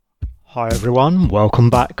Hi everyone, welcome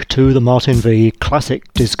back to the Martin V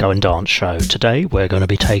Classic Disco and Dance Show. Today we're going to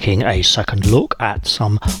be taking a second look at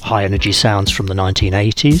some high energy sounds from the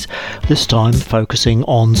 1980s, this time focusing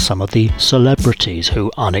on some of the celebrities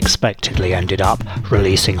who unexpectedly ended up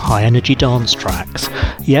releasing high energy dance tracks.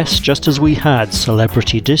 Yes, just as we had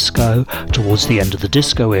celebrity disco towards the end of the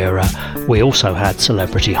disco era, we also had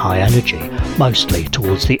celebrity high energy, mostly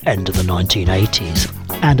towards the end of the 1980s.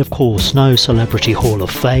 And of course, no Celebrity Hall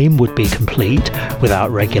of Fame would be complete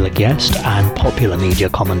without regular guest and popular media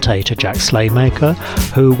commentator Jack Slaymaker,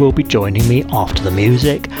 who will be joining me after the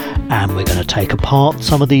music, and we're going to take apart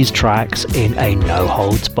some of these tracks in a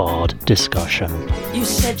no-holds-barred discussion. You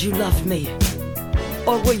said you loved me,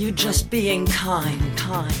 or were you just being kind?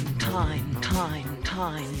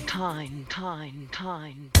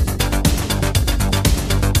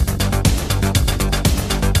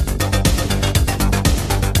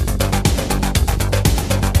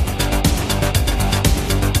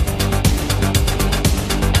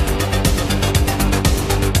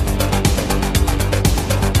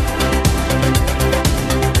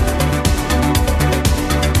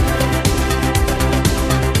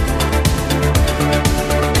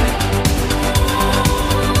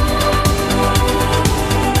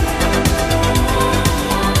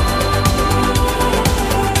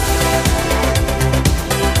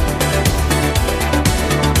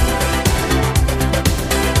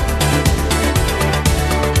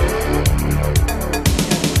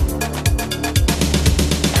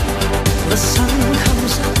 The sun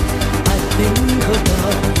comes up, I think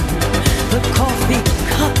about you. The coffee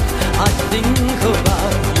cup, I think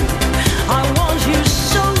about you. I want you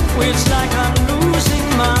so, it's like I'm losing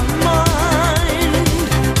my mind.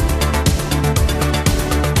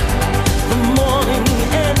 The morning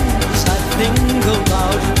ends, I think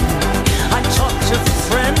about you. I talk to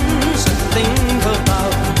friends and think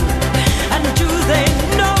about you. And do they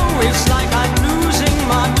know it's like I'm losing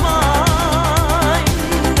my mind?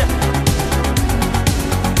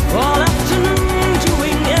 All afternoon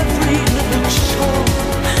doing every little chore.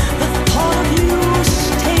 The thought of you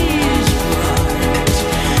stays right.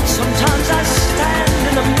 Sometimes I stand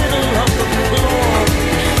in the middle of the floor.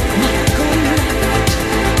 Not going left,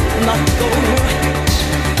 not going right.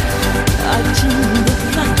 I dim the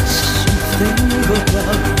lights and think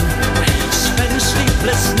about you. Spend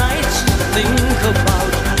sleepless nights to think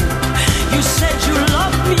about you. You said you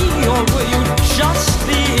loved me, or were you just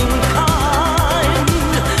being kind?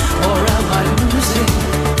 Or am I losing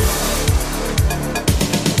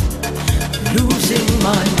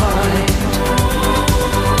my mind?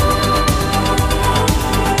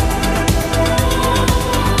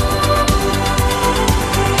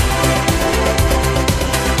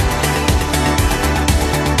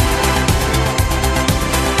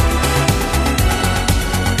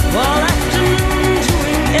 All afternoon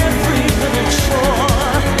doing every little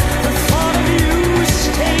chore. The thought of you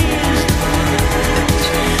stays right.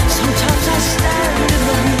 Sometimes I stand in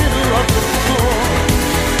the middle of the floor.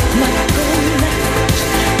 Not going left,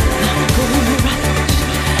 not going right.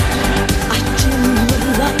 I dim the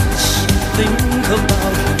lights and think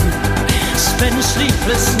about you. Spend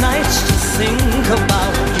sleepless nights to think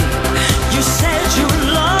about you. You said you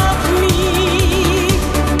loved me,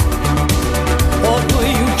 or were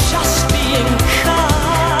you just being kind?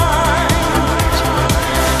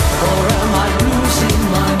 Or am I losing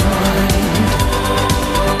my mind?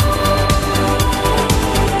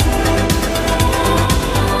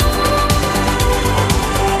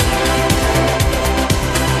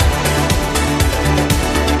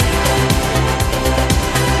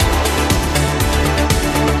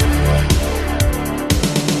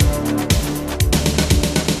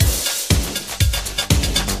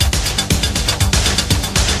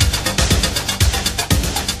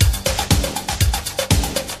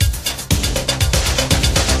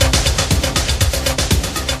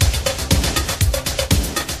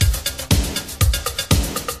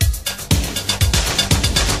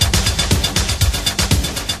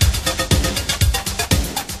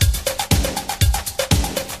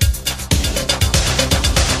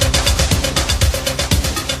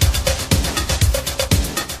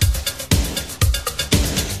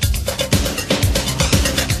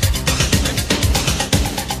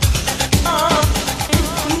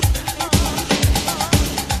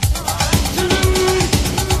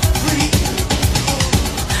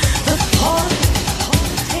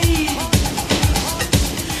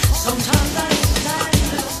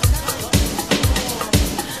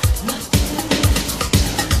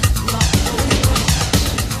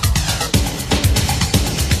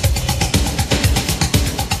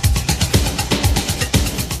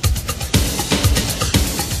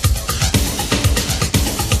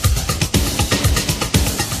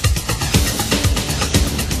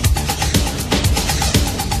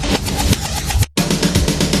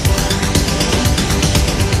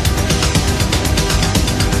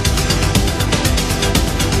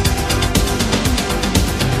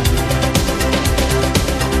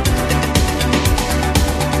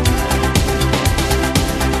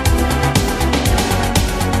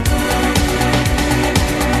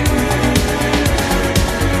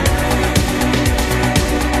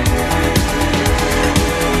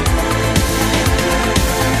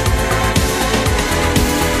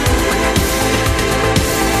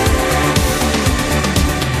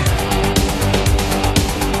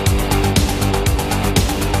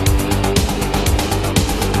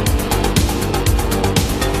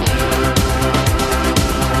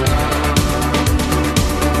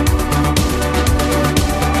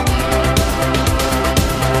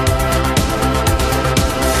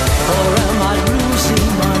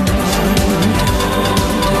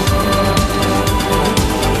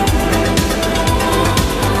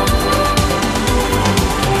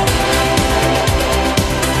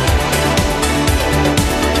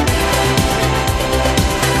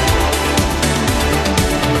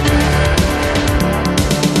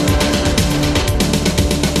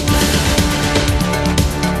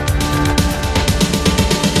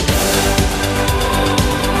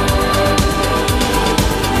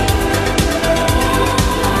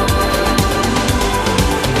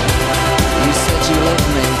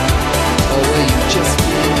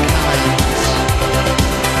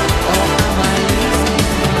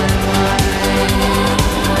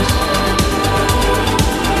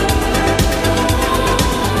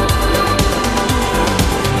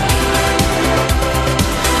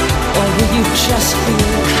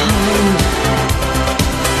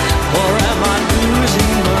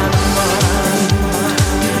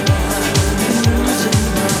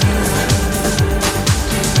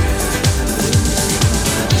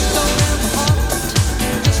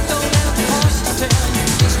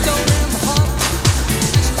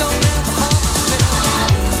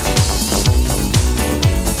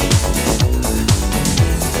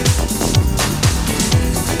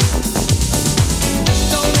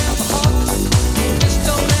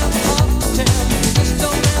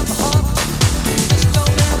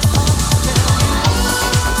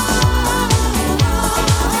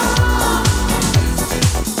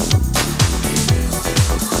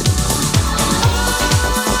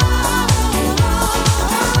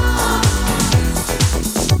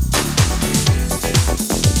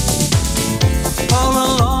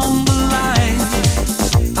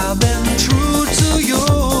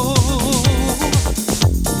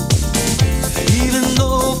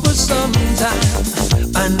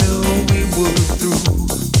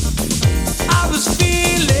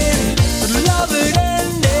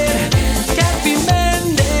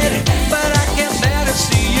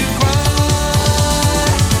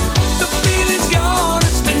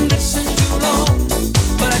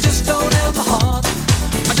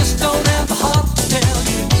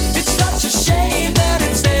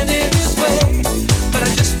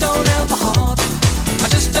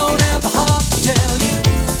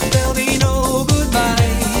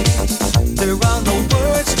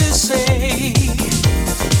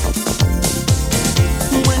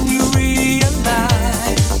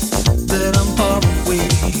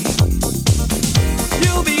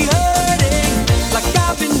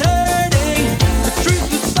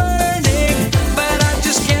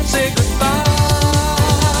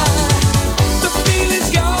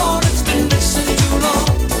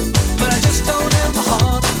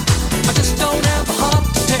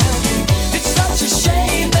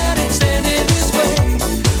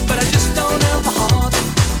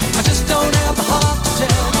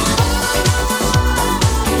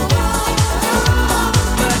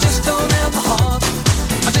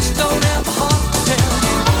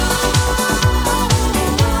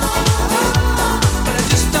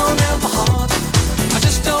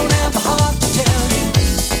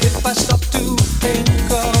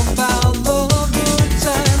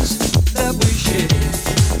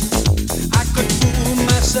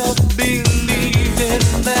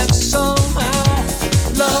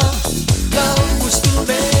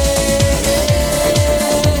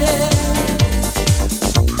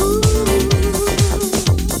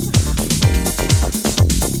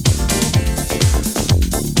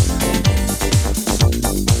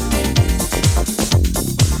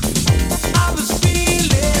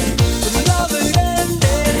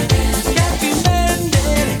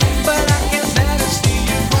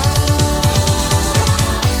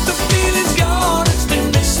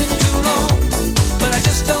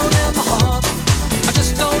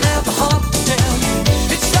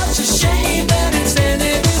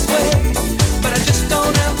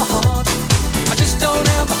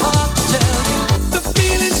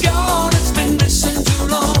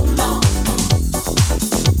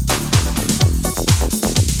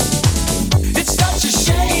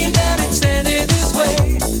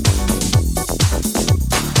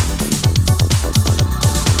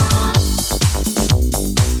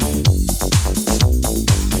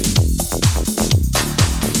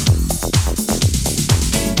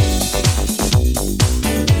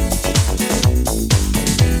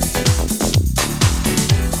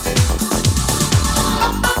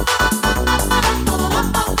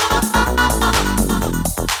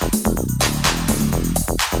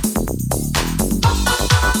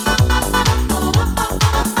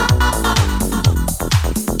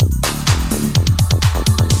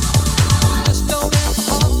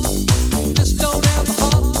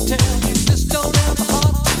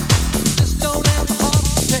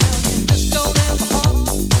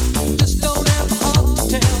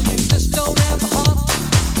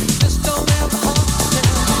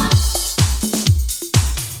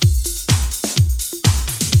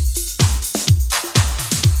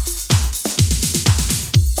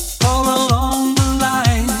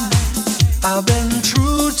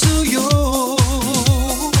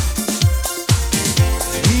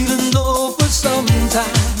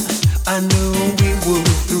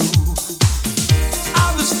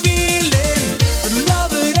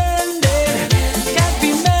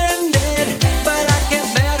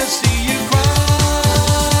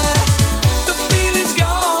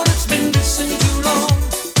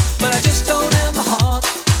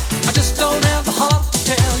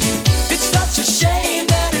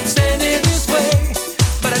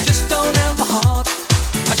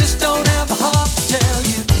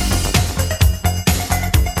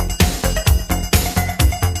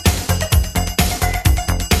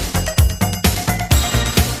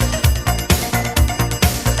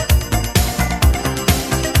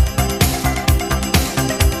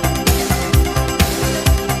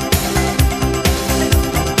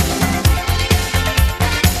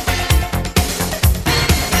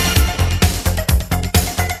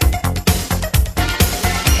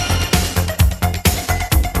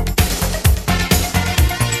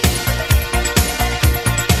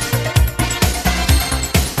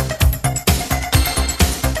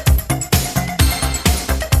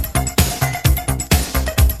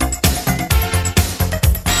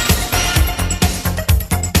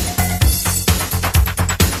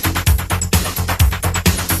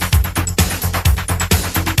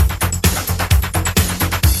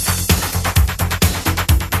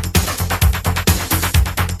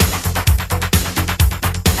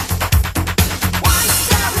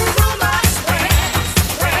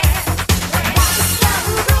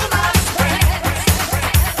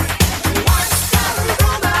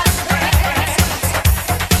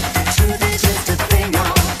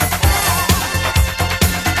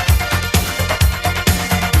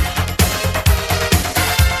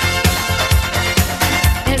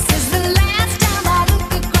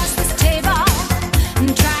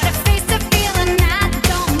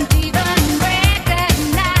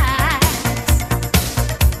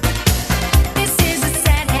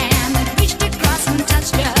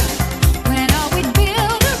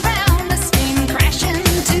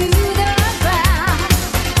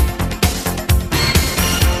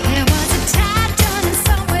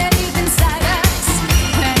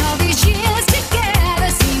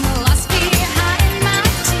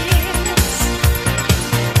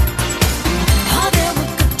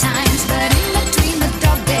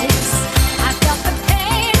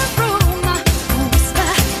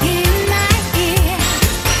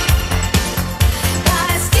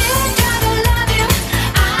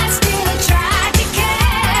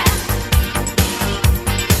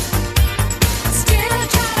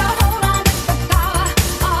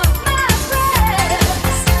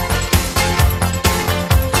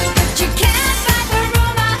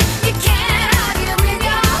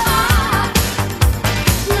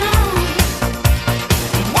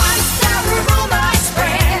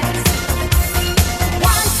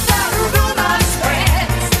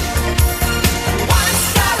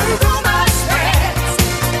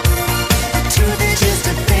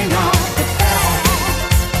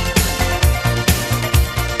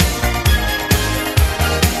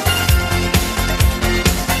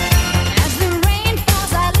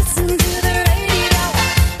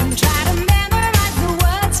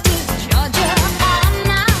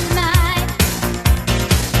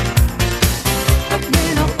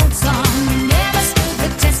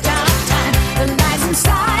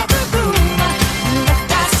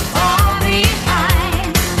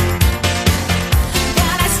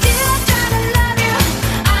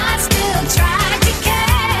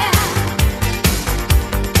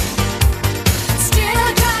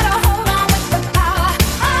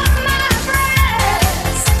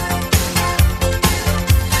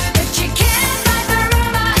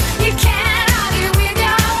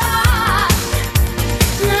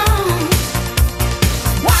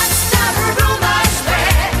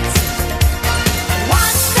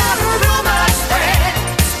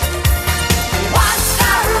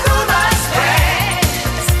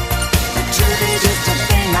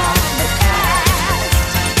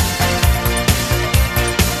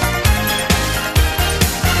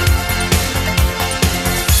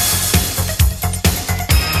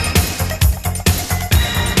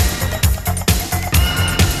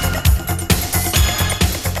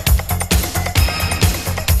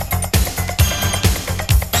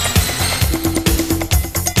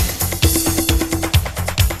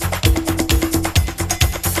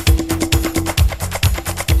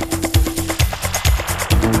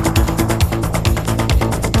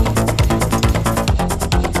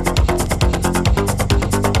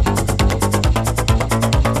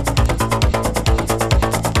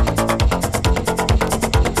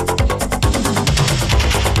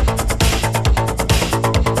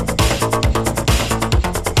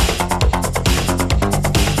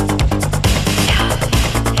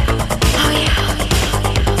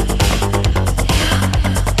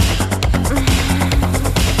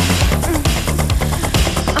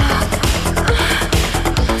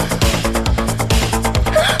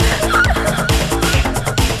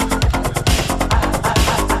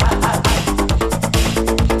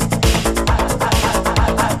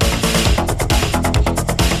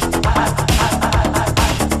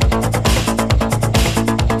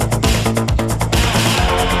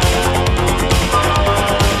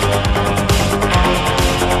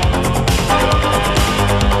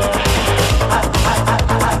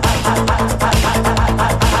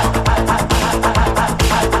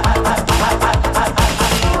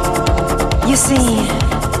 You see,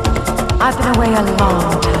 I've been away a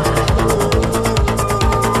long time.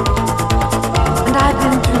 And I've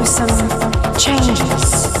been through some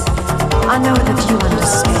changes. I know that you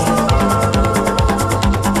understand.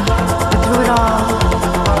 But through it all,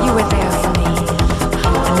 you were there for me.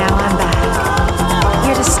 And now I'm back,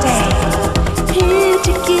 here to stay. Here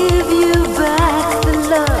to give you back the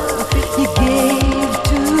love you gave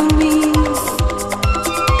to me.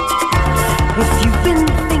 If you've been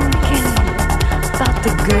thinking about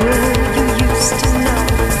the girl you used to know,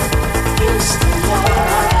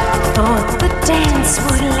 thought the dance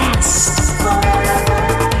would last,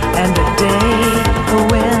 and the day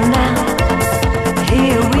will now.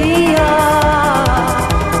 Here we are,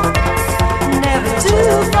 never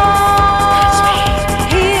too far.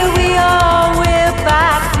 Here we are, we're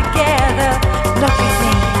back together. Look at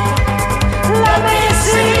me, let me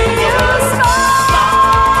see you smile.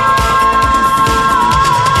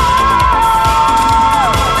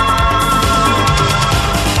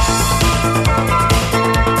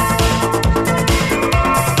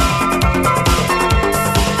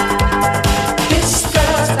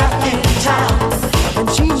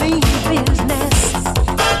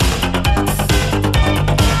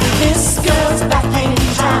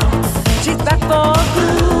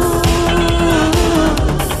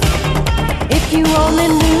 If you only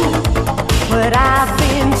knew what I've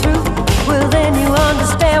been through, well then you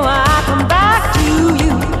understand why I come back to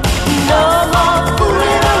you. No more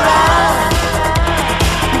fooling around.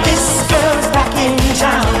 This girl's back in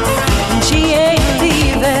town, and she ain't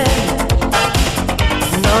leaving.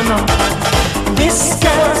 No, no. This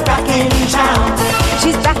girl's back in town.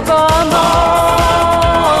 She's back for more.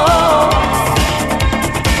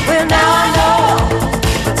 Well, now I know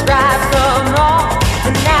what's right from wrong,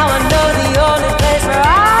 and now I know the only place where I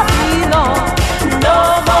belong. No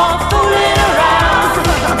more fooling around.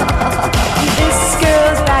 This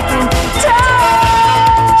girl's back in town.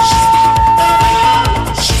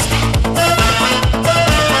 She's back.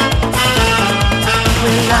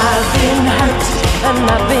 Well, I've been hurt and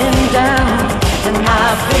I've been down, and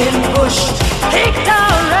I've been pushed, kicked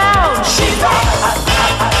around. She's back.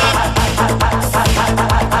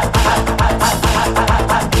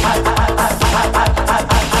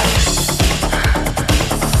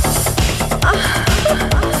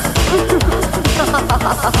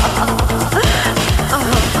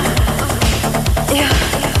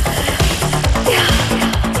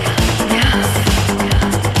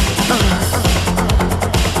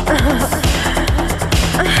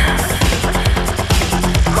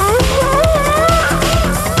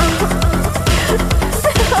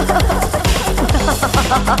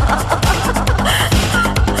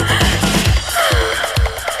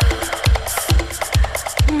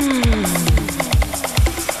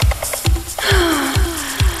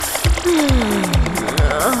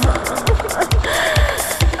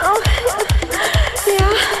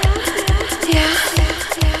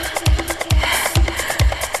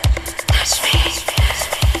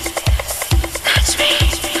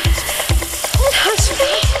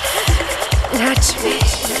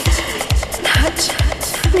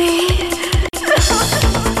 Touch me.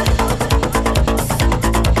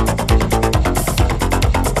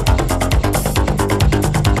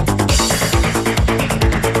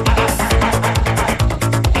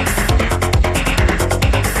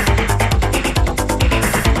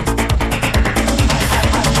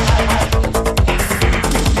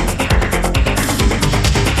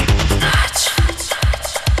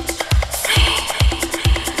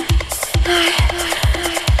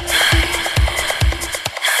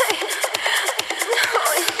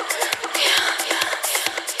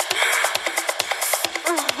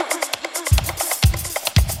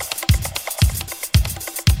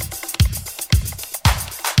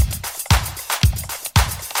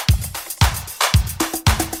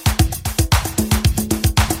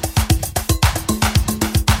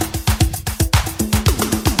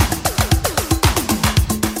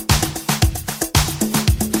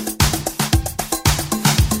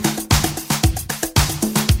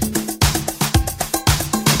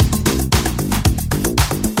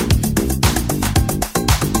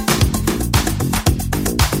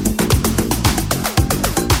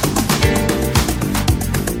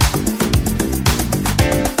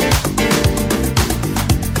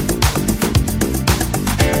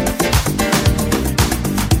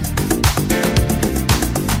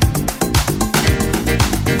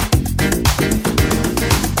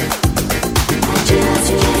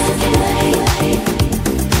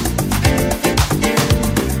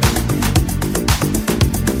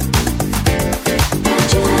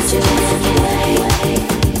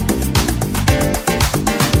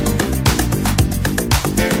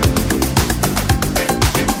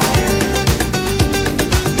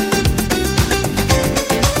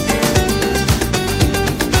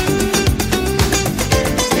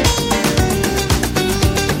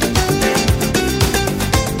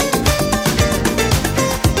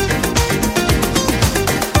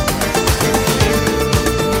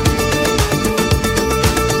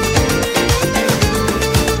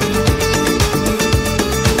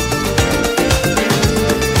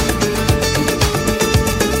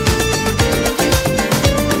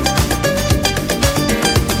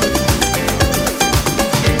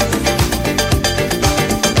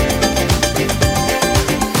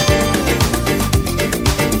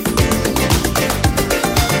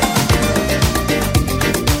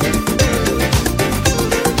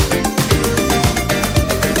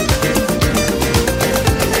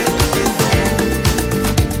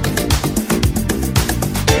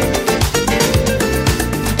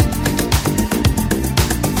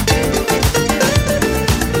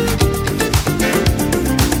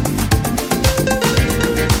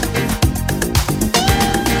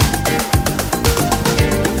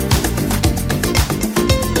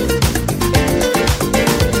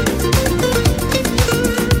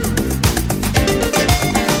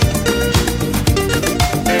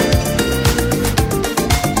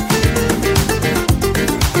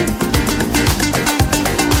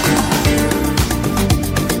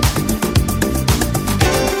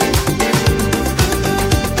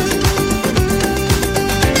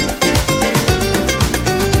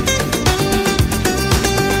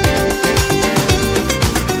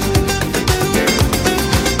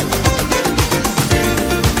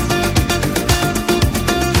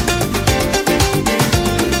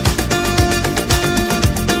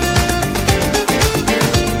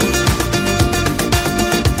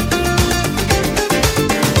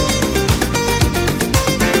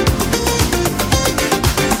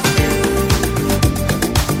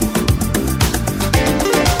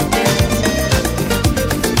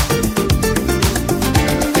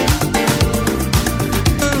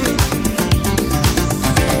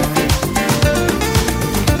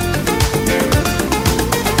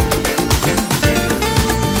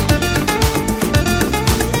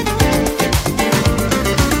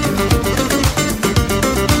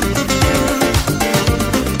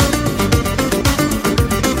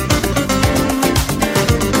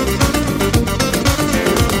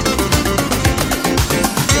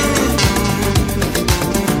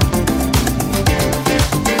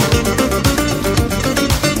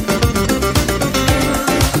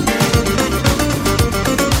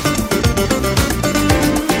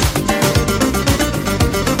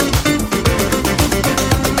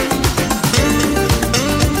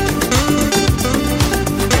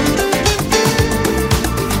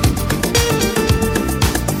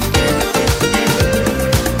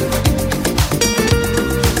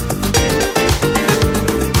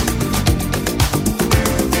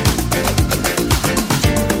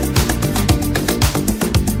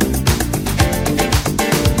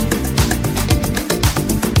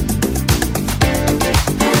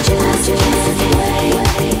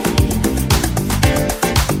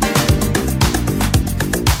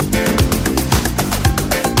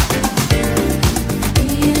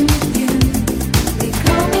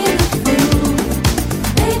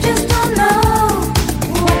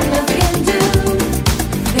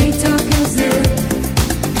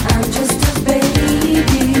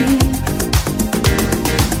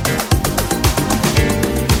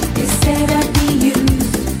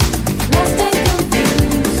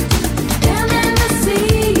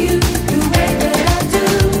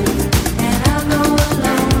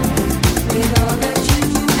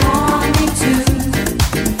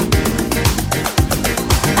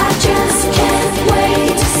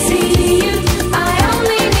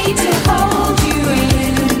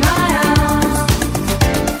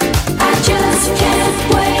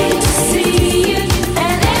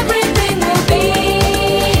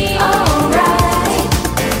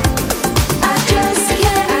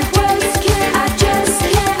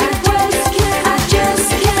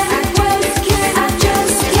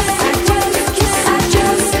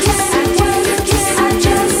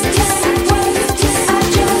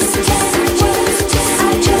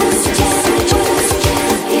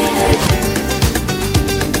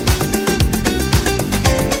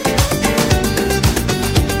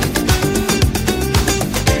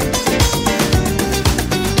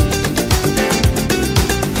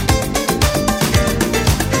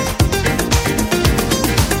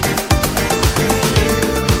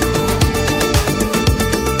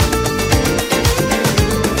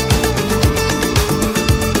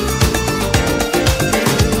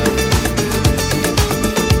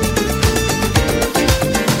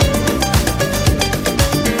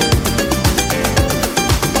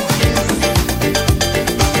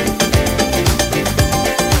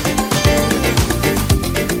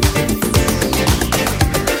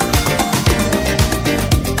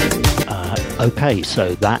 Okay,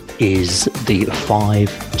 so that is the 5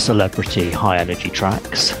 celebrity high energy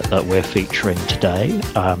tracks that we're featuring today.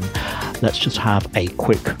 Let's just have a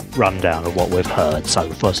quick rundown of what we've heard.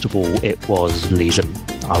 So first of all, it was Liza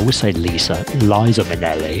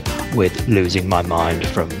Minnelli with Losing My Mind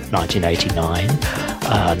from 1989.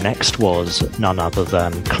 Next was none other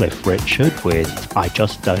than Cliff Richard with I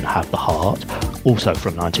Just Don't Have the Heart, also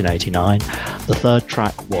from 1989. The third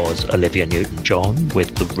track was Olivia Newton-John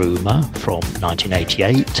with The Rumour from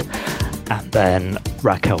 1988. And then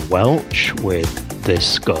Raquel Welch with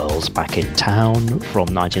This Girl's Back in Town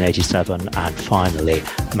from 1987. And finally,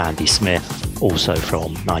 Mandy Smith, also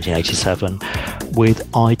from 1987, with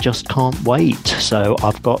I Just Can't Wait. So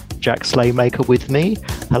I've got Jack Slaymaker with me.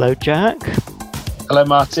 Hello, Jack. Hello,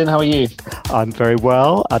 Martin. How are you? I'm very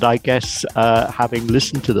well. And I guess having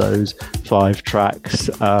listened to those 5 tracks,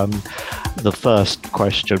 the first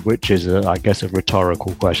question, which is, I guess, a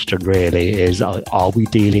rhetorical question really, is are we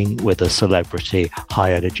dealing with a celebrity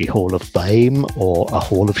high energy hall of fame or a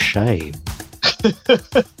hall of shame?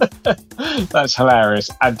 That's hilarious.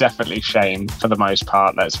 And definitely shame for the most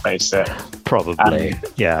part, let's face it. Probably.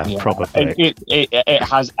 Probably. It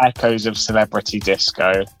has echoes of celebrity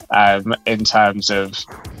disco in terms of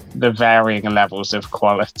the varying levels of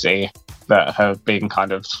quality that have been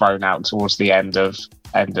kind of thrown out towards the end of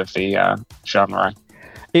the genre.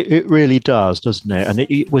 It really does, doesn't it? And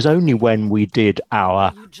it was only when we did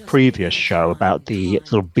our previous show about the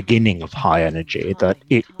sort of beginning of high energy that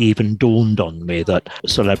it even dawned on me that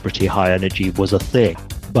celebrity high energy was a thing.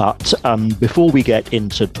 But before we get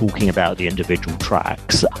into talking about the individual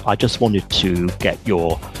tracks, I just wanted to get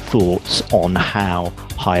your thoughts on how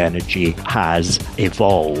high energy has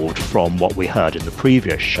evolved from what we heard in the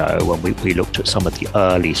previous show when we looked at some of the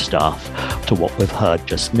early stuff to what we've heard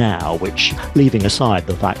just now, which, leaving aside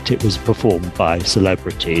the fact it was performed by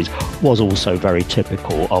celebrities, was also very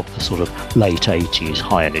typical of the sort of late 80s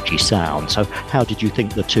high energy sound. So how did you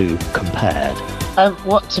think the two compared?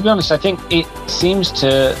 To be honest, I think it seems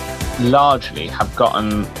to largely have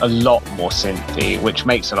gotten a lot more synthy, which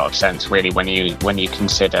makes a lot of sense really when you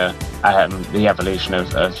consider the evolution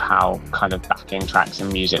of how kind of backing tracks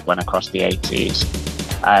and music went across the 80s.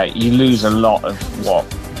 You lose a lot of what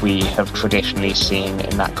we have traditionally seen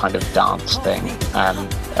in that kind of dance thing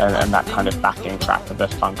and that kind of backing track of the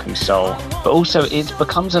funk and soul. But also it's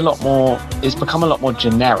become a lot more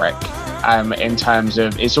generic in terms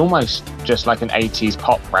of it's almost just like an 80s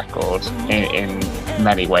pop record in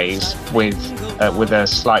many ways with a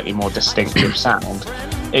slightly more distinctive sound.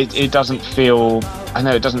 It doesn't feel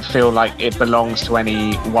like it belongs to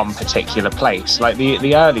any one particular place. Like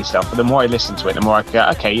the early stuff, the more I listen to it, the more I go,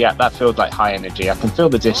 okay, yeah, that feels like high energy. I can feel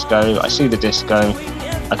the disco, I see the disco,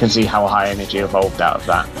 I can see how high energy evolved out of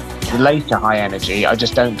that. The later high energy, I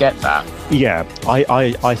just don't get that. Yeah,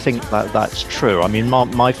 I think that's true. I mean,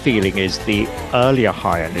 my feeling is the earlier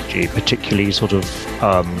high energy, particularly sort of,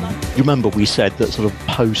 you remember we said that sort of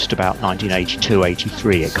post about 1982,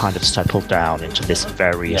 83, it kind of settled down into this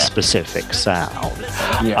very specific sound.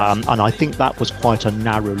 Yeah. And I think that was quite a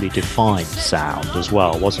narrowly defined sound as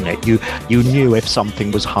well, wasn't it? You knew if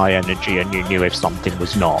something was high energy and you knew if something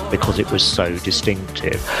was not because it was so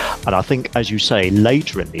distinctive. And I think, as you say,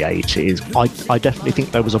 later in the 80s, I definitely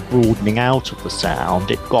think there was a broadening out of the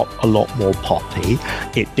sound. It got a lot more poppy.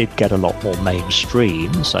 It did get a lot more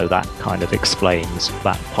mainstream, so that kind of explains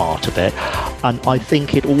that part of it. And I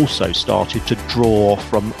think it also started to draw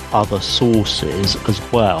from other sources as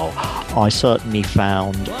well. I certainly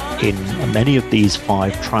found in many of these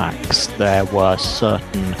 5 tracks there were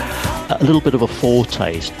a little bit of a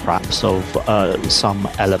foretaste perhaps of some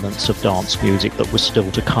elements of dance music that was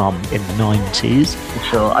still to come in the 90s.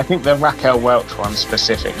 Sure. I think the Raquel Welch one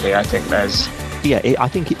specifically, I think I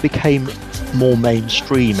think it became more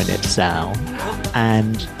mainstream in its sound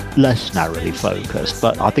and less narrowly focused,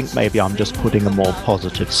 but I think maybe I'm just putting a more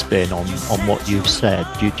positive spin on what you've said.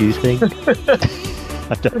 Do you think?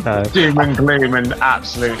 I don't know. Doom and gloom and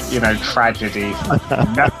absolute, tragedy.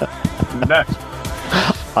 No.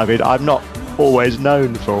 I mean, I'm not always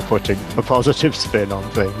known for putting a positive spin on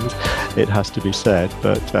things, it has to be said,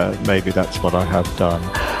 but maybe that's what I have done.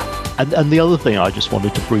 And the other thing I just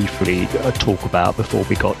wanted to briefly talk about before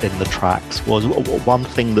we got in the tracks was one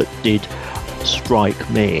thing that did strike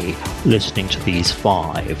me listening to these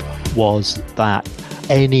 5 was that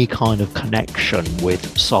any kind of connection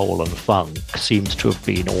with soul and funk seems to have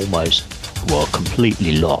been almost were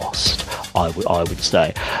completely lost, I would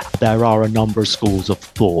say. There are a number of schools of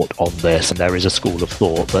thought on this, and there is a school of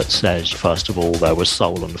thought that says, first of all, there was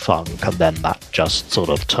soul and funk, and then that just sort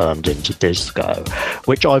of turned into disco,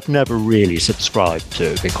 which I've never really subscribed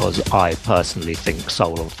to, because I personally think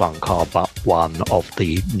soul and funk are but one of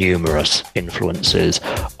the numerous influences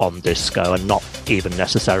on disco, and not even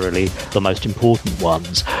necessarily the most important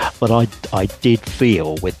ones. But I did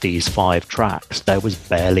feel with these 5 tracks, there was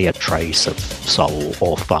barely a trace of soul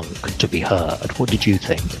or funk to be heard. What did you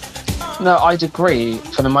think? No, I'd agree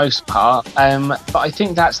for the most part, but I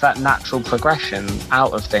think that's that natural progression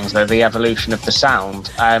out of things, though, the evolution of the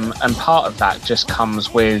sound, and part of that just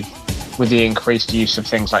comes with the increased use of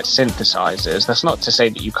things like synthesizers. That's not to say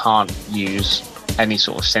that you can't use any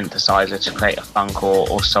sort of synthesizer to create a funk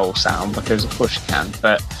or soul sound, because of course you can,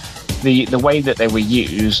 but the way that they were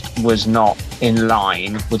used was not in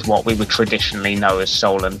line with what we would traditionally know as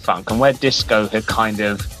soul and funk. And where disco had kind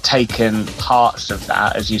of taken parts of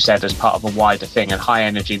that, as you said, as part of a wider thing, and high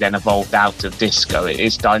energy then evolved out of disco,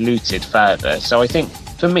 it's diluted further. So I think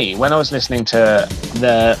for me, when I was listening to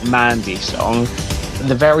the Mandy song,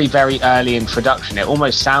 the very, very early introduction, it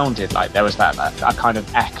almost sounded like there was that a kind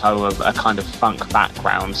of echo of a kind of funk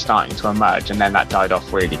background starting to emerge, and then that died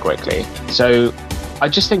off really quickly. So I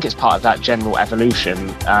just think it's part of that general evolution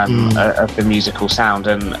of the musical sound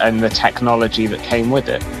and the technology that came with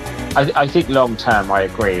it. I think long term, I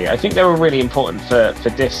agree. I think they were really important for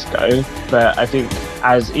disco, but I think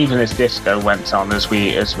even as disco went on, as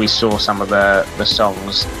we saw some of the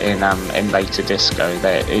songs in later disco,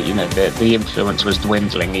 the influence was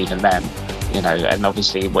dwindling even then. And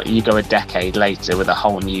obviously, you go a decade later with a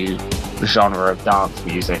whole new genre of dance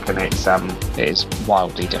music, and it is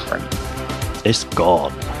wildly different. It's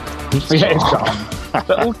gone. It's gone.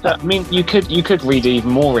 But also, I mean, you could read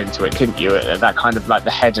even more into it, couldn't you? That kind of like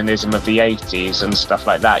the hedonism of the 80s and stuff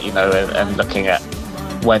like that, and looking at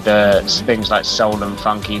whether things like soul and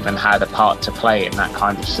funk even had a part to play in that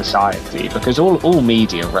kind of society, because all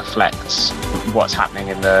media reflects what's happening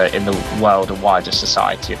in the world and wider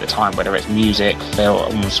society at the time, whether it's music,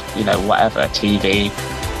 films, whatever, TV.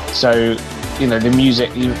 So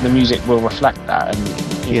the music will reflect that, and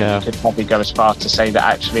you could probably go as far to say that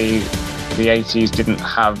actually the 80s didn't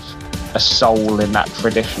have a soul in that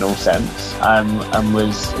traditional sense, and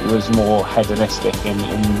was more hedonistic in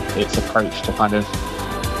its approach to kind of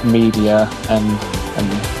media and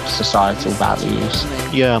societal values.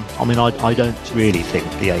 Yeah, I mean, I don't really think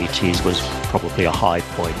the 80s was probably a high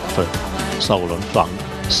point for soul and funk.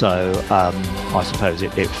 So I suppose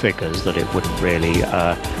it figures that it wouldn't really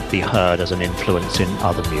be heard as an influence in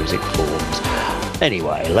other music forms.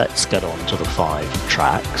 Anyway, let's get on to the 5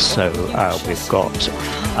 tracks. So we've got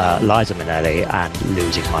Liza Minnelli and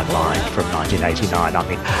Losing My Mind from 1989. I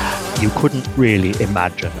mean, you couldn't really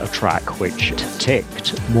imagine a track which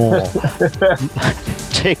ticked more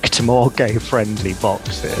gay-friendly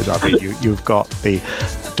boxes. I mean, you've got the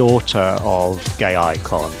daughter of gay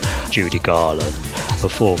icon Judy Garland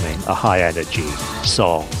performing a high-energy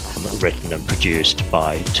song written and produced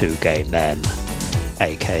by 2 gay men,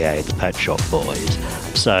 aka the Pet Shop Boys.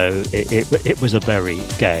 So it was a very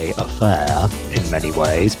gay affair in many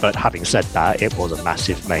ways, but having said that, it was a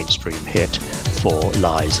massive mainstream hit for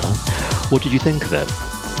Liza. What did you think of it?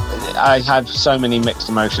 I had so many mixed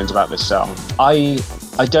emotions about this song. I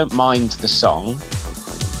don't mind the song.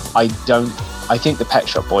 I think the Pet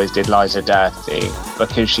Shop Boys did Liza dirty,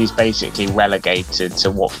 because she's basically relegated to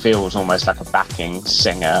what feels almost like a backing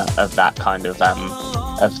singer of that kind of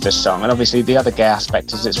the song. And obviously the other gay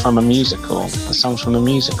aspect is it's from a musical. The song's from a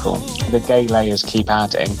musical. The gay layers keep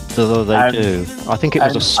adding. So they do. I think it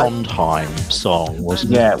was a Sondheim song,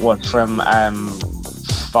 wasn't it? Yeah, it was from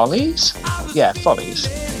Follies? Yeah, Follies.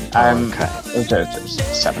 Okay. The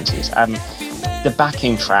 70s. The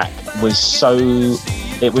backing track was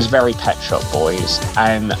it was very Pet Shop Boys,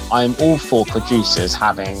 and I'm all for producers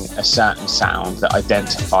having a certain sound that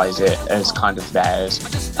identifies it as kind of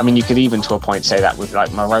theirs. I mean, you could even to a point say that with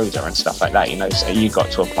like Moroder and stuff like that, so you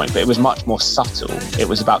got to a point, but it was much more subtle. It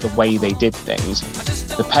was about the way they did things.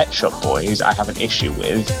 The Pet Shop Boys I have an issue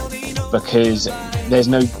with, because there's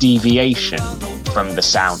no deviation from the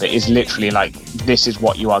sound. It is literally like, this is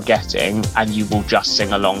what you are getting, and you will just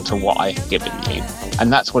sing along to what I have given you.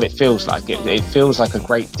 And that's what it feels like. It feels like a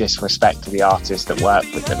great disrespect to the artists that work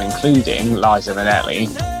with them, including Liza Minnelli,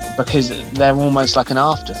 because they're almost like an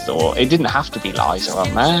afterthought. It didn't have to be Liza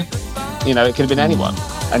on there. It could have been anyone.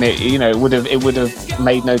 And it would have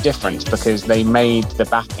made no difference, because they made the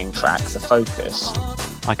backing track the focus.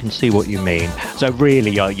 I can see what you mean. So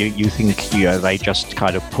really, you think they just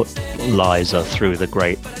kind of put Liza through the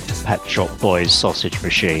great Pet Shop Boys sausage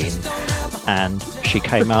machine, and she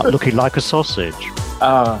came out looking like a sausage.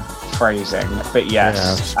 Phrasing, but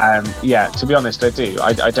yes. To be honest, I do.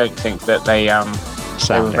 I don't think that they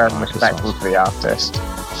were very respectful to the artist.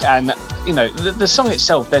 And you know, the song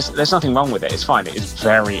itself, there's nothing wrong with it. It's fine. It is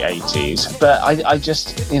very 80s, but I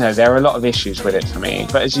just, you know, there are a lot of issues with it for me.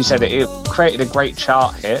 But as you said, it created a great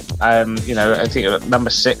chart hit. You know, I think number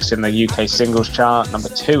 6 in the UK singles chart, number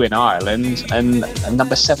 2 in Ireland, and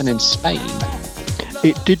number 7 in Spain.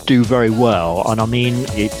 It did do very well, and I mean,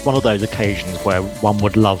 it's one of those occasions where one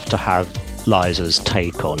would love to have Liza's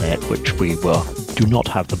take on it, which we do not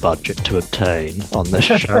have the budget to obtain on this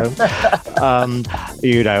show.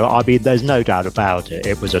 You know, I mean, there's no doubt about it.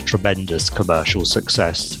 It was a tremendous commercial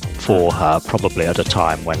success for her, probably at a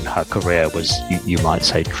time when her career was, you might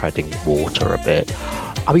say, treading water a bit.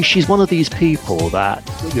 I mean, she's one of these people that,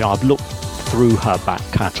 you know, I've looked through her back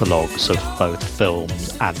catalogues of both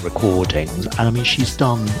films and recordings, and I mean, she's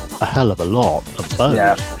done a hell of a lot of both.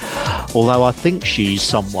 Yeah. Although I think she's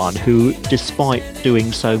someone who, despite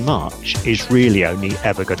doing so much, is really only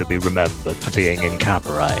ever going to be remembered for being in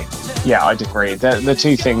Cabaret. Yeah, I'd agree. The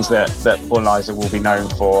two things that poor Liza will be known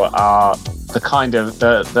for are the kind of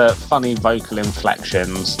the funny vocal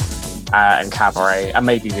inflections in Cabaret, and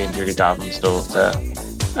maybe the Julie Garvin's daughter.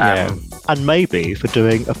 And maybe for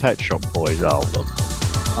doing a Pet Shop Boys album.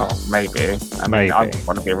 Oh, maybe. I mean, I don't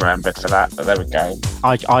want to be remembered for that, but there we go.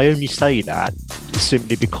 I only say that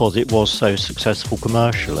simply because it was so successful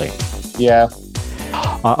commercially. Yeah.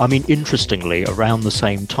 I mean, interestingly, around the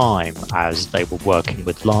same time as they were working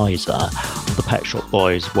with Liza, the Pet Shop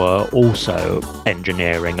Boys were also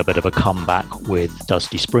engineering a bit of a comeback with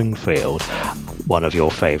Dusty Springfield, one of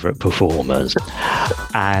your favourite performers.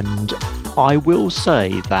 And I will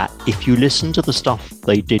say that if you listen to the stuff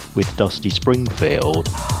they did with Dusty Springfield,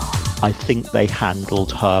 I think they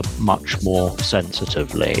handled her much more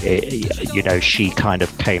sensitively. You know, she kind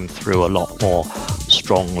of came through a lot more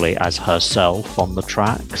strongly as herself on the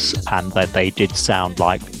tracks, and that they did sound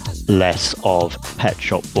like less of Pet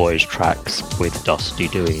Shop Boys tracks with Dusty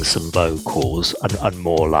doing some vocals and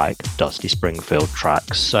more like Dusty Springfield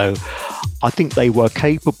tracks. So I think they were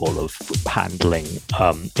capable of handling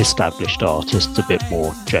established artists a bit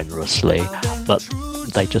more generously, but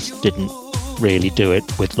they just didn't really do it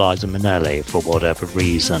with Liza Minnelli for whatever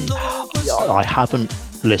reason. I haven't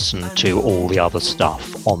listened to all the other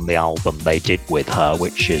stuff on the album they did with her,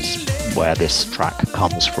 which is where this track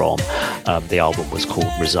comes from. The album was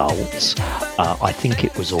called Results. I think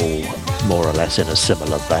it was all more or less in a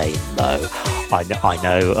similar vein, though. I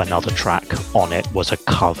know another track on it was a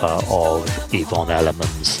cover of Yvonne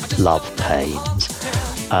Elliman's Love Pains.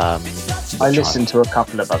 I listened to a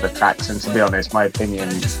couple of other tracks, and to be honest, my opinion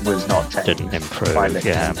was not changed. Didn't improve.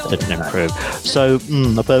 Yeah, didn't improve. So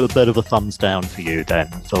a bit of a thumbs down for you then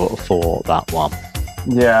for that one.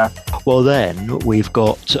 Yeah. Well, then we've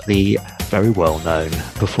got the very well-known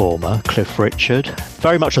performer Cliff Richard.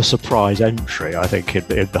 Very much a surprise entry, I think,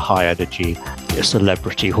 in the High Energy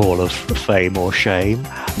Celebrity Hall of Fame or Shame,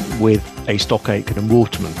 with a Stock Aitken and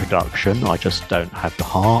Waterman production. I Just Don't Have the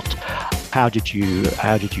Heart. How did you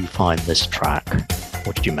find this track?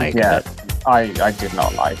 What did you make of it? I did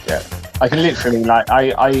not like it. I can literally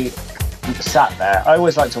I sat there. I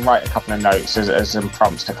always like to write a couple of notes as some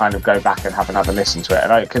prompts to kind of go back and have another listen to it,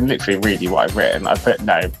 and I can literally read you what I've written. I put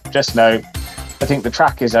no. I think the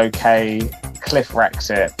track is okay. Cliff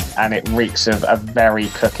wrecks it, and it reeks of a very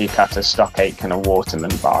cookie cutter Stock Aitken and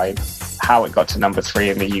Waterman vibe. How it got to number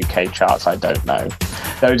 3 in the UK charts, I don't know.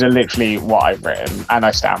 Those are literally what I've written, and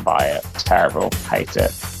I stand by it. It's terrible. Hate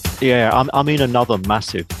it. Yeah, I mean, another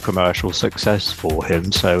massive commercial success for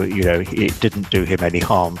him, so, you know, it didn't do him any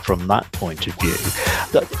harm from that point of view.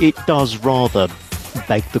 It does rather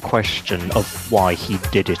beg the question of why he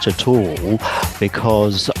did it at all,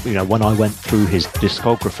 because, you know, when I went through his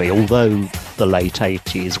discography, although the late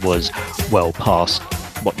 80s was well past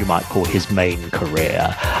what you might call his main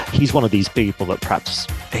career, he's one of these people that perhaps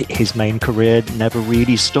his main career never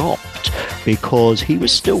really stopped, because he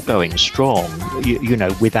was still going strong, you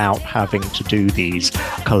know, without having to do these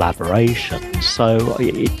collaborations. So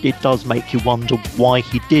it does make you wonder why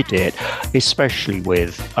he did it, especially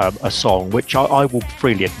with a song which I will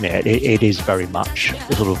freely admit it is very much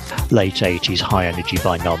sort of late 80s high energy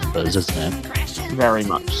by numbers, isn't it? Very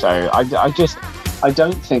much so. I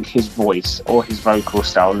don't think his voice or his vocal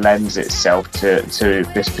style lends itself to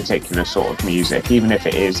this particular sort of music, even if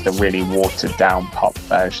it is the really watered down pop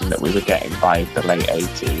version that we were getting by the late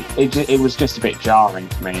 80s. It was just a bit jarring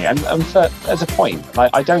to me, and as a point,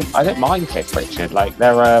 like I don't mind Cliff Richard. Like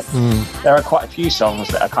there are quite a few songs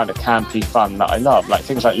that are kind of campy fun that I love, like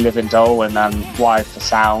things like Living Doll and Wired for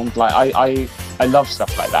Sound. Like I love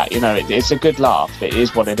stuff like that. You know, it's a good laugh. It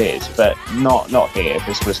is what it is, but not here.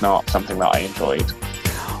 This was not something that I enjoyed.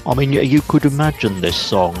 I mean, you could imagine this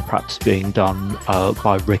song perhaps being done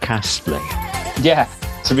by Rick Astley. Yeah,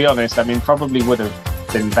 to be honest, I mean, probably would have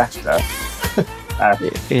been better.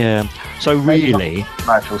 Yeah. So really,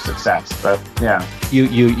 commercial success, but yeah,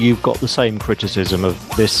 you've got the same criticism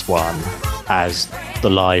of this one as the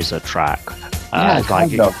Liza track.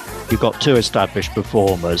 You've got two established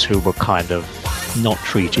performers who were kind of not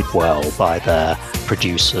treated well by their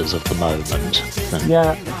producers of the moment.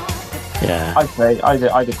 Yeah,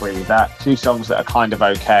 I'd agree with that. Two songs that are kind of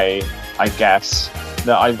okay, I guess.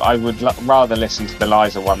 That I would rather listen to the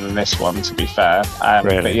Liza one than this one, to be fair.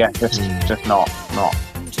 Really? But yeah, just not for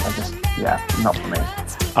me.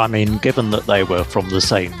 I mean, given that they were from the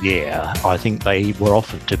same year, I think they were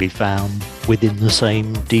often to be found within the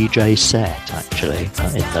same DJ set, actually,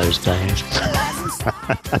 in those days.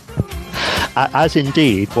 As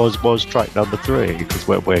indeed was track number 3, because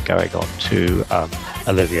we're going on to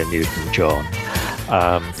Olivia Newton-John.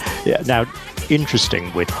 Now,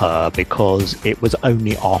 interesting with her, because it was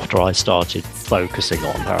only after I started focusing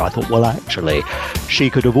on her, I thought, well, actually, she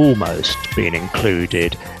could have almost been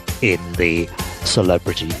included in the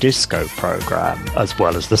Celebrity Disco program as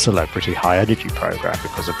well as the Celebrity-HiNRG program,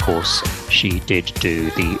 because of course she did do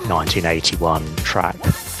the 1981 track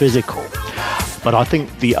Physical. But I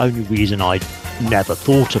think the only reason I never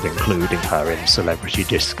thought of including her in Celebrity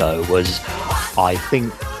Disco was, I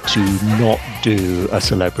think, to not do a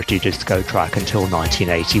Celebrity Disco track until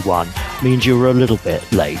 1981 means you were a little bit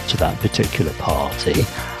late to that particular party.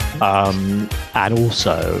 And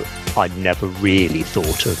also, I never really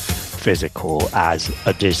thought of Physical as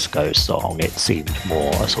a disco song. It seemed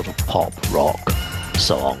more a sort of pop rock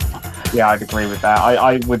song. Yeah, I'd agree with that.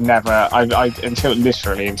 I would never, until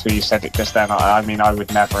you said it just then, I mean, I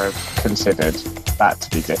would never have considered that to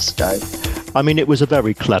be disco. I mean, it was a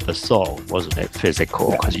very clever song, wasn't it, Physical?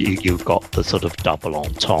 Because you got the sort of double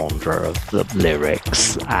entendre of the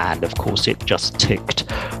lyrics, and of course it just ticked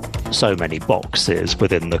so many boxes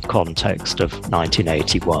within the context of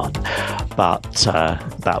 1981. But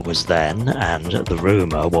that was then, and the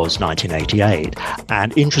rumour was 1988.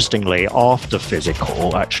 And interestingly, after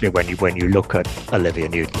Physical, actually, when you look at Olivia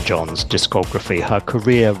Newton-John's discography, her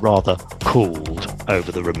career rather cooled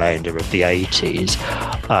over the remainder of the 80s.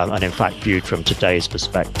 And in fact, viewed from today's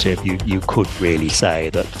perspective, you could really say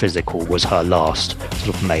that Physical was her last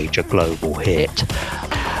sort of major global hit.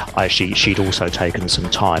 She'd also taken some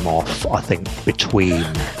time off, I think, between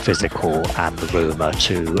Physical and the rumour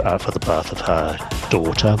for the birth of her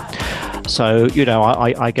daughter. So, you know,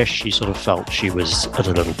 I guess she sort of felt she was at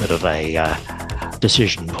a little bit of a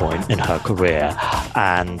decision point in her career,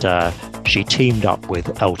 and she teamed up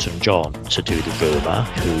with Elton John to do the rumour,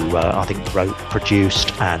 who I think wrote,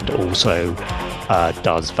 produced, and also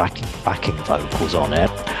does backing vocals on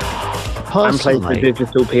it. And played the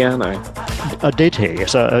digital piano. Did he?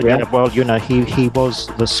 So, yeah, well, you know, he was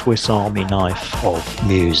the Swiss Army knife of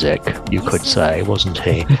music, you could say, wasn't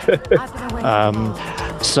he?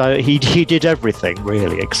 So he did everything,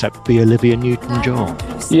 really, except be Olivia Newton-John.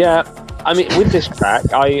 Yeah. I mean, with this track,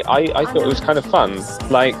 I thought it was kind of fun.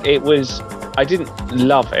 Like, I didn't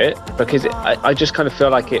love it, because I just kind of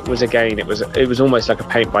feel like it was almost like a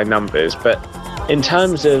paint by numbers. But in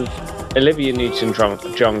terms of Olivia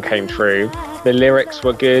Newton-John came through, the lyrics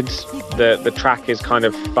were good, the track is kind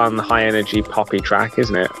of fun, high energy poppy track,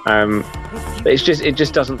 isn't it? But it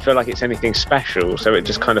just doesn't feel like it's anything special, so it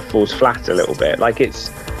just kind of falls flat a little bit. Like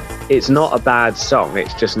it's not a bad song,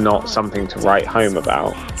 it's just not something to write home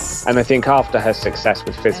about. And I think after her success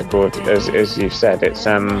with Physical, as you said, it's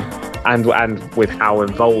and with how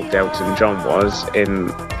involved Elton John was in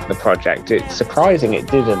the project, it's surprising it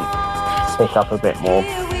didn't pick up a bit more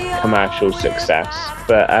commercial success.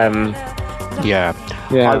 But yeah.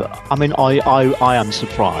 I mean, I am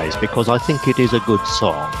surprised, because I think it is a good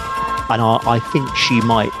song, and I think she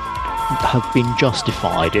might have been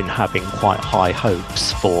justified in having quite high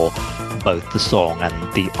hopes for both the song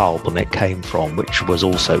and the album it came from, which was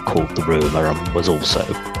also called The Rumour and was also,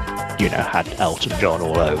 you know, had Elton John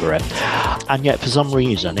all over it. And yet, for some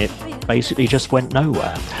reason, it basically just went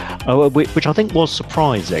nowhere, which I think was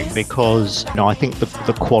surprising because I think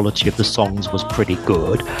the quality of the songs was pretty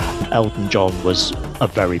good. Elton John was a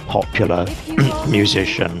very popular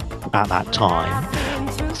musician at that time.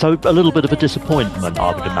 So a little bit of a disappointment,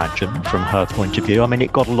 I would imagine, from her point of view. I mean,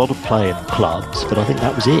 it got a lot of play in clubs, but I think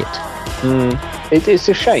that was it. It's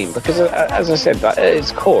a shame because, as I said, at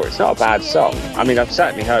its core, it's not a bad song. I mean, I've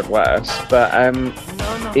certainly heard worse, but I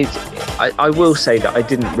will say that I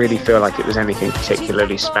didn't really feel like it was anything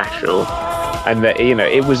particularly special, and that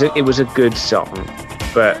it was a good song,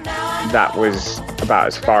 but that was about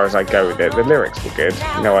as far as I go with it. The lyrics were good.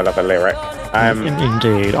 I love a lyric.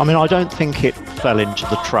 Indeed. I mean, I don't think it fell into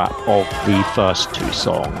the trap of the first two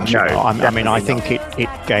songs. No, I mean, I think it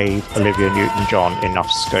gave Olivia Newton-John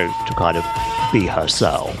enough scope to kind of be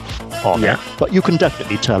herself on it. But you can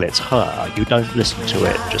definitely tell it's her. You don't listen to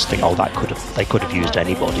it and just think, oh, they could have used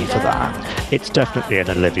anybody for that. It's definitely an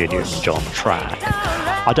Olivia Newton-John track.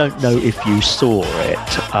 I don't know if you saw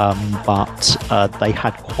it, but they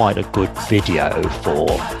had quite a good video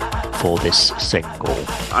for this single.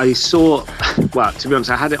 I saw, well, to be honest,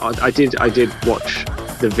 I did watch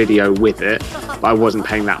the video with it, but I wasn't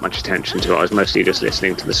paying that much attention to it. I was mostly just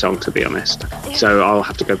listening to the song, to be honest. So I'll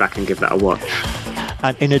have to go back and give that a watch.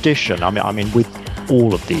 And in addition, I mean, with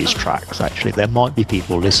all of these tracks, actually, there might be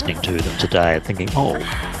people listening to them today and thinking, oh,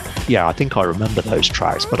 yeah, I think I remember those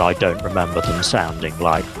tracks, but I don't remember them sounding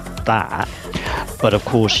like that. But of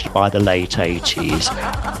course, by the late 80s,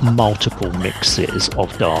 multiple mixes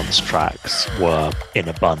of dance tracks were in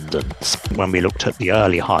abundance. When we looked at the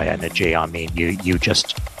early High Energy, I mean, you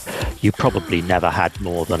probably never had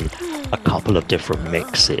more than a couple of different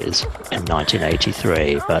mixes in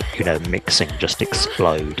 1983, but mixing just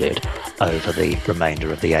exploded over the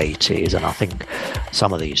remainder of the 80s, and I think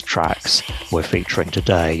some of these tracks we're featuring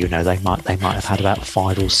today, they might have had about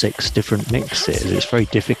 5 or 6 different mixes. It's very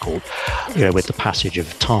difficult, with the passage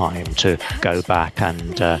of time, to go back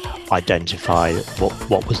and identify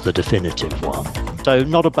what was the definitive one. So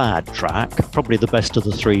not a bad track, probably the best of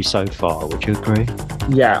the 3 so far. Would you agree?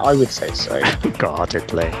 Yeah, I would say so.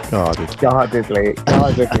 Guardedly, I would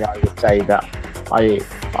say that I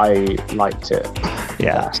liked it.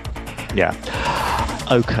 Yeah.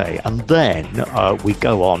 Okay, and then we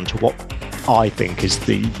go on to what I think is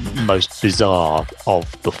the most bizarre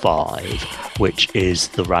of the 5, which is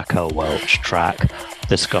the Raquel Welch track,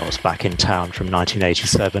 This Girl's Back in Town from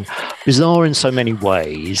 1987. Bizarre in so many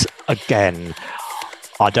ways. Again,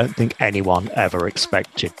 I don't think anyone ever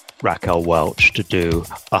expected Raquel Welch to do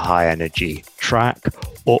a high energy track,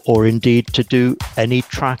 or indeed to do any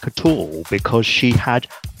track at all, because she had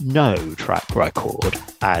no track record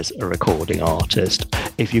as a recording artist.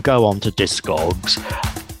 If you go on to Discogs,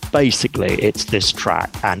 basically it's this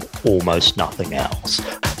track and almost nothing else.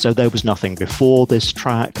 So there was nothing before this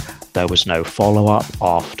track, there was no follow-up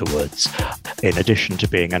afterwards. In addition to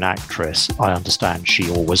being an actress, I understand she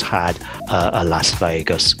always had a Las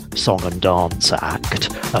Vegas song and dance act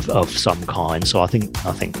of some kind, so I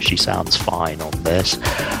think she sounds fine on this.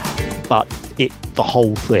 But the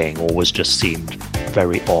whole thing always just seemed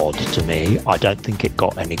very odd to me. I don't think it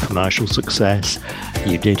got any commercial success.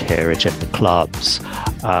 You did hear it in the clubs.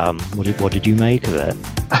 What did you make of it?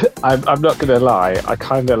 I'm not going to lie, I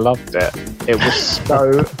kind of loved it. It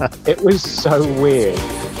was so weird.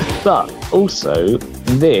 But also,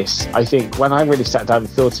 this, I think, when I really sat down and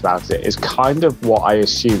thought about it, is kind of what I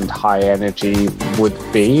assumed high energy would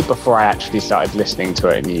be before I actually started listening to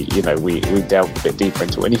it. And we delved a bit deeper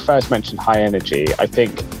into it. When you first mentioned high energy, I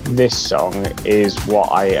think this song is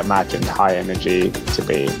what I imagined high energy to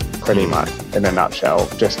be, pretty much, in a nutshell.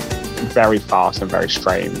 Just very fast and very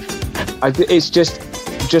strange. It's just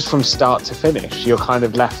from start to finish, you're kind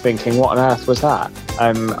of left thinking, what on earth was that?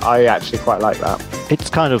 And I actually quite like that. It's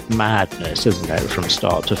kind of madness, isn't it, from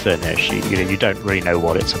start to finish? You don't really know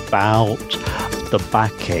what it's about. The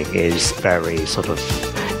backing is very sort of...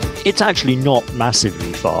 It's actually not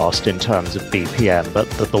massively fast in terms of BPM, but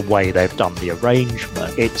the way they've done the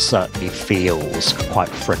arrangement, it certainly feels quite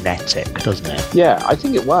frenetic, doesn't it? Yeah, I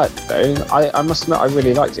think it worked, though. I must admit, I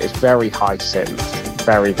really liked it. It's very high synth.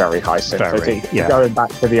 Very, very high synth. I think going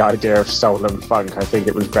back to the idea of soul and funk, I think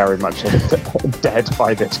it was very much dead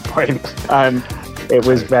by this point. It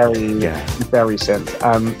was very, very synth.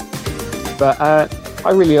 But I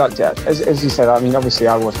really liked it. As you said, I mean, obviously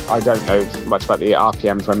I don't know much about the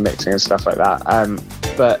RPMs when mixing and stuff like that.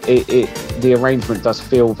 But the arrangement does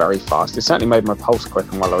feel very fast. It certainly made my pulse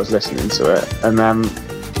quicken while I was listening to it. And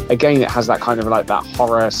again, it has that kind of like that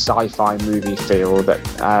horror sci-fi movie feel that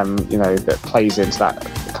that plays into that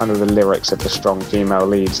kind of the lyrics of the strong female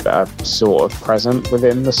leads that are sort of present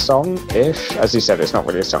within the song-ish. As you said, it's not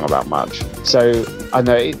really a song about much. So I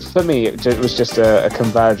know, for me, it was just a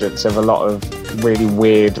convergence of a lot of really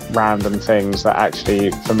weird, random things that actually,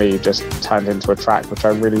 for me, just turned into a track which I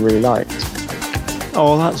really, really liked.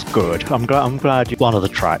 Oh, that's good. I'm glad one of the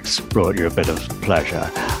tracks brought you a bit of pleasure.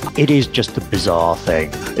 It is just a bizarre thing,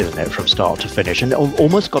 isn't it, from start to finish? And it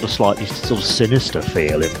almost got a slightly sort of sinister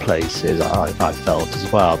feel in places, I felt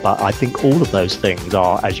as well. But I think all of those things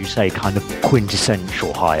are, as you say, kind of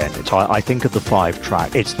quintessential high energy. So I think of the 5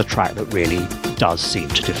 track, it's the track that really does seem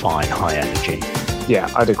to define high energy. Yeah,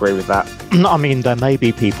 I'd agree with that. I mean, there may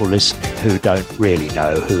be people listening who don't really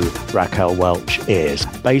know who Raquel Welch is.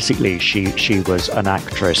 Basically, she was an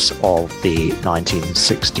actress of the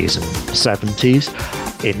 1960s and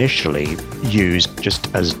 70s, initially used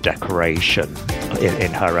just as decoration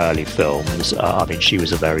in her early films. I mean, she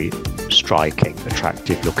was a very striking,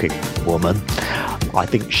 attractive-looking woman. I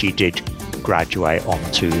think she did graduate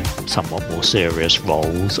onto somewhat more serious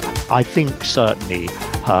roles. I think certainly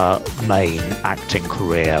her main acting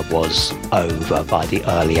career was over by the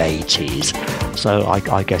early 80s. So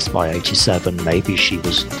I guess by 87 maybe she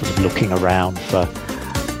was sort of looking around for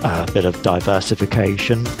a bit of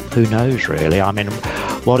diversification. Who knows, really? I mean,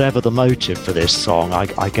 whatever the motive for this song,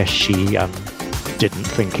 I guess she didn't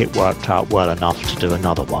think it worked out well enough to do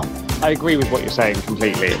another one. I agree with what you're saying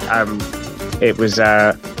completely. It was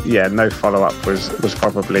no follow-up was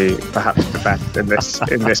probably perhaps the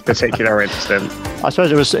best in this particular instance. I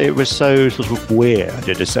suppose it was so sort of weird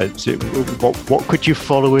in a sense. What could you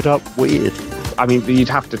follow it up with? I mean, you'd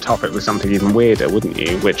have to top it with something even weirder, wouldn't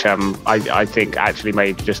you? Which I think actually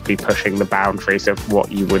may just be pushing the boundaries of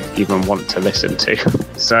what you would even want to listen to.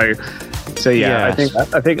 So yeah, yes.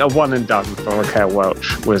 I think a one and done for Raquel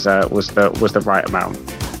Welch was the right amount.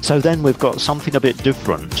 So then we've got something a bit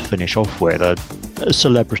different to finish off with, a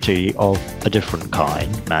celebrity of a different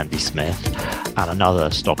kind, Mandy Smith, and another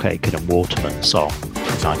Stock Aitken and Waterman song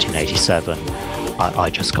from 1987, I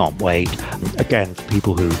Just Can't Wait. Again, for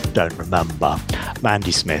people who don't remember,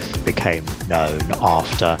 Mandy Smith became known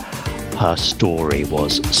after her story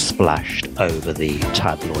was splashed over the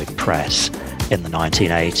tabloid press in the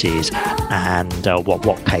 1980s, and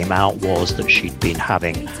what came out was that she'd been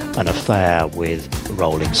having an affair with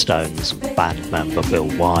Rolling Stones band member Bill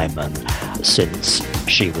Wyman since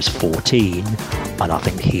she was 14, and I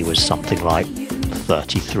think he was something like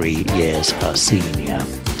 33 years her senior.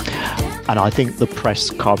 And I think the press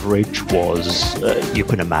coverage was, you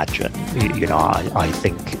can imagine, I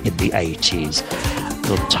think in the 80s,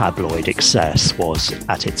 the tabloid excess was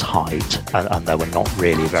at its height, and there were not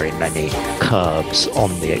really very many curbs on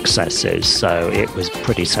the excesses, so it was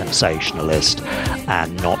pretty sensationalist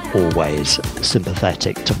and not always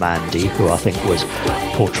sympathetic to Mandy, who I think was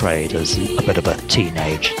portrayed as a bit of a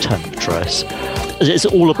teenage temptress. It's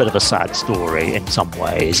all a bit of a sad story in some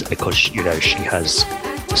ways, because she has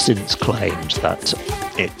since claimed that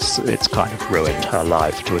it's kind of ruined her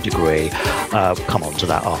life to a degree. Come on to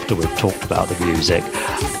that after we've talked about the music.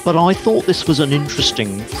 But I thought this was an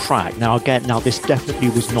interesting track. Now this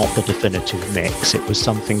definitely was not the definitive mix. It was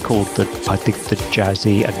something called the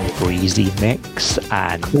jazzy and breezy mix,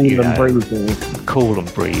 and cool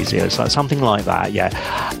and breezy. It's like something like that, yeah.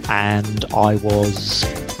 And I was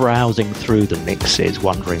browsing through the mixes,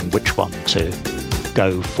 wondering which one to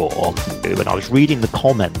go for, and I was reading the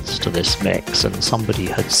comments to this mix, and somebody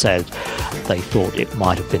had said they thought it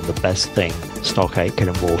might have been the best thing Stock Aitken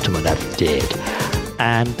and Waterman ever did.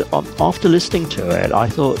 And after listening to it, I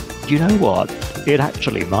thought, you know what, it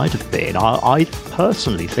actually might have been. I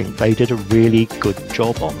personally think they did a really good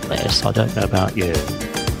job on this. I don't know about you.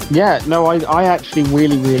 Yeah, no, I actually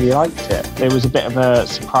really, really liked it. It was a bit of a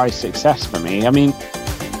surprise success for me. I mean,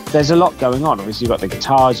 there's a lot going on. Obviously, you've got the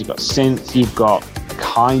guitars, you've got synth, you've got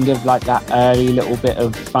kind of like that early little bit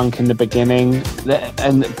of funk in the beginning,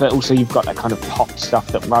 but also you've got that kind of pop stuff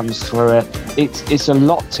that runs through it. It's a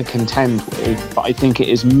lot to contend with, but I think it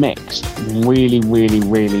is mixed really, really,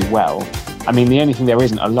 really well. I mean, the only thing there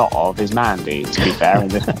isn't a lot of is Mandy, to be fair, in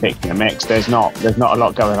this particular mix. There's not a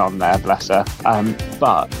lot going on there, bless her.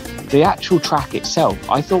 But the actual track itself,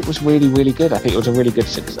 I thought was really, really good. I think it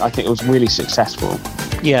was really successful.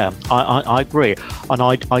 Yeah, I agree. And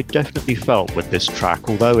I definitely felt with this track,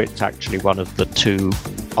 although it's actually one of the two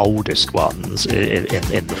oldest ones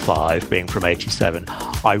in the 5, being from 87,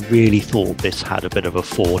 I really thought this had a bit of a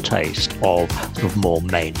foretaste of sort of more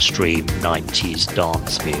mainstream 90s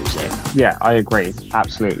dance music. Yeah, I agree.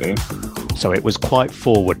 Absolutely. So it was quite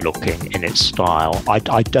forward-looking in its style. I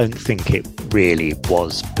don't think it really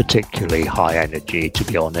was particularly high energy, to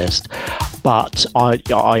be honest. But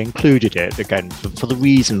I included it, again, for the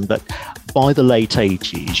reason that by the late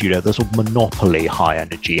 80s, the sort of monopoly high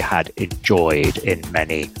energy had enjoyed in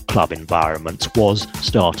many club environments was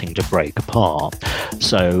starting to break apart.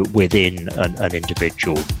 So within an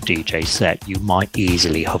individual DJ set, you might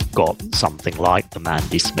easily have got something like the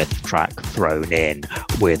Mandy Smith track thrown in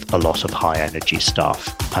with a lot of high energy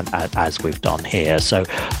stuff, and as we've done here. So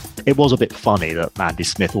it was a bit funny that Mandy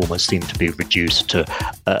Smith almost seemed to be reduced to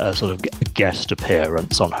a sort of guest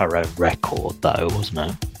appearance on her own record, though,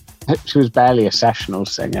 wasn't it? She was barely a sessional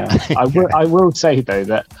singer. I will say, though,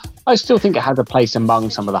 that I still think it had a place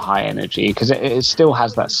among some of the high energy, because it still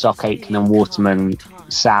has that Stock Aitken and Waterman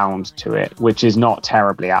sound to it, which is not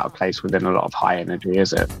terribly out of place within a lot of high energy,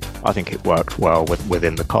 is it? I think it worked well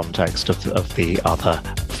within the context of the other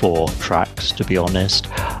 4 tracks, to be honest.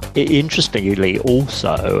 Interestingly,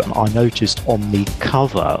 also, I noticed on the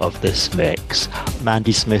cover of this mix,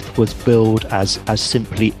 Mandy Smith was billed as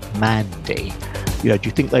simply Mandy. Do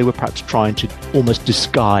you think they were perhaps trying to almost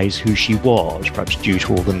disguise who she was, perhaps due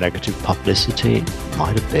to all the negative publicity?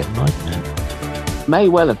 Might have been, mightn't it? May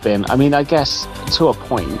well have been. I mean, I guess to a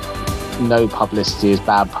point, no publicity is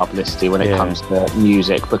bad publicity when it comes to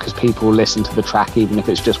music, because people listen to the track even if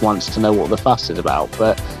it's just once to know what the fuss is about.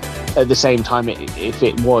 But at the same time, if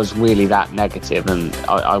it was really that negative, and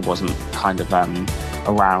I wasn't kind of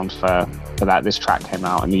around for that, this track came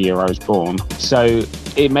out in the year I was born, so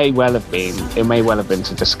it may well have been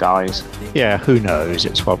to disguise. Yeah, who knows?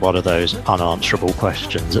 It's one of those unanswerable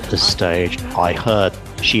questions at this stage. I heard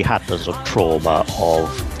she had the sort of trauma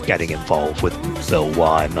of getting involved with Bill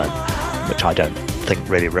Wyman, which I don't think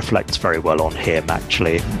really reflects very well on him,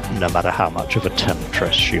 actually, no matter how much of a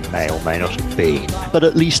temptress she may or may not have been. But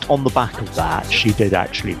at least on the back of that, she did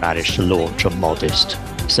actually manage to launch a modest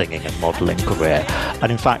singing and modelling career. And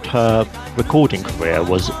in fact, her recording career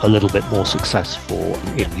was a little bit more successful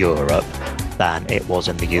in Europe than it was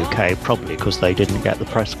in the UK, probably because they didn't get the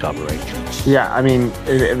press coverage. Yeah, I mean,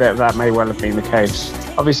 that may well have been the case.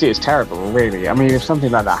 Obviously, it's terrible, really. I mean, if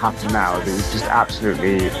something like that happened now, it was just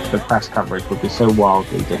absolutely, the press coverage would be so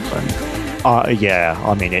wildly different. Yeah,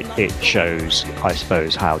 I mean, it shows, I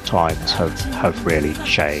suppose, how times have really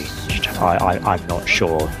changed. I'm not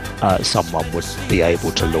sure someone would be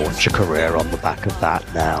able to launch a career on the back of that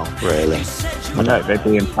now, really. I know, they'd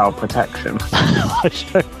be in child protection.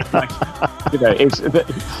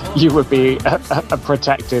 You would be a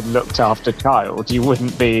protected, looked after child. You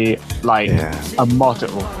wouldn't be like a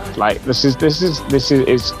model. Like this is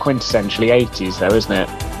quintessentially 80s, though, isn't it?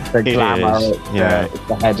 The glamour, it's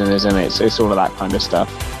the hedonism, it's all of that kind of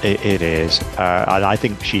stuff. It is, and I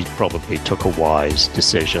think she probably took a wise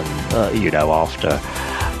decision, after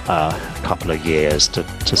a couple of years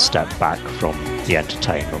to step back from the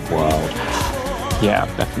entertainment world. Yeah,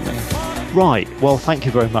 definitely. Right, well, thank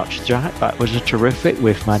you very much, Jack. That was terrific.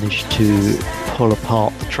 We've managed to pull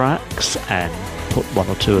apart the tracks and put one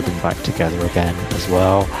or two of them back together again as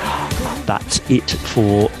well. That's it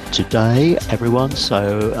for today, everyone.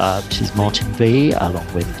 So this is Martin V,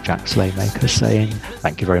 along with Jack Slaymaker, saying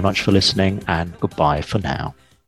thank you very much for listening and goodbye for now.